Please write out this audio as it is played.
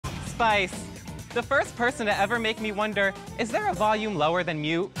Spice. The first person to ever make me wonder, is there a volume lower than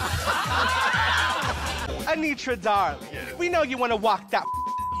mute? Anitra, darling, we know you want to walk that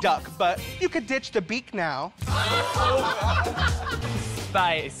duck, but you could ditch the beak now.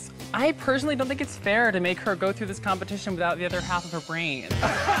 Spice. I personally don't think it's fair to make her go through this competition without the other half of her brain.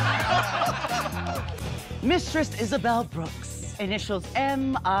 Mistress Isabel Brooks, initials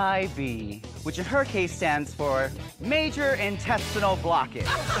MIB, which in her case stands for Major Intestinal Blockage.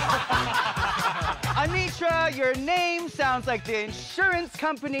 Anitra, your name sounds like the insurance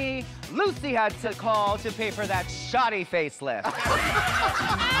company Lucy had to call to pay for that shoddy facelift.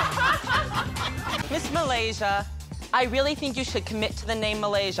 Miss Malaysia, I really think you should commit to the name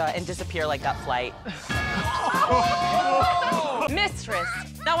Malaysia and disappear like that flight. Mistress,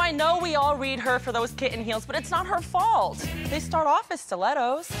 now I know we all read her for those kitten heels, but it's not her fault. They start off as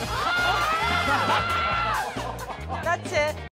stilettos. That's it.